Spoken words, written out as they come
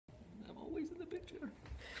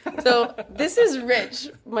So this is Rich,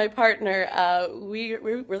 my partner.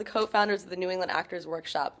 We're the co-founders of the New England Actors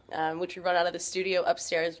Workshop, which we run out of the studio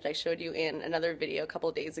upstairs, which I showed you in another video a couple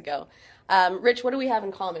of days ago. Rich, what do we have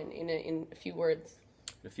in common in a few words?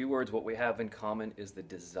 In a few words, what we have in common is the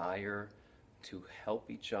desire to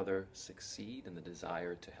help each other succeed and the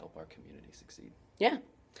desire to help our community succeed. Yeah.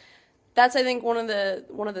 That's, I think,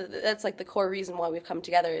 that's like the core reason why we've come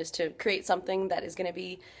together, is to create something that is going to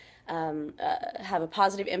be have a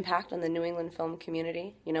positive impact on the New England film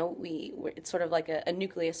community. You know, it's sort of like a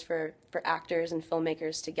nucleus for actors and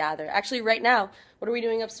filmmakers to gather. Actually, right now, what are we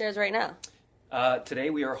doing upstairs right now? Today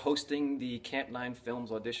we are hosting the Camp 9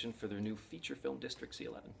 Films audition for their new feature film district,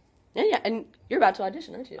 C11. Yeah, and you're about to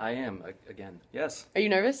audition, aren't you? I am, again, yes. Are you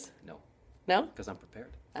nervous? No. No? Because I'm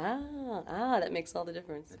prepared. That makes all the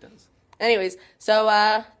difference. It does. Anyways,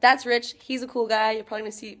 so that's Rich. He's a cool guy. You're probably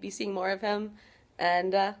going to be seeing more of him.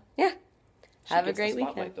 And, yeah, have a great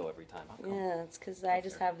weekend. Spotlight, though, every time. Yeah, it's because I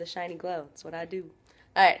just have the shiny glow. It's what I do.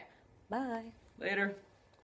 All right, bye. Later.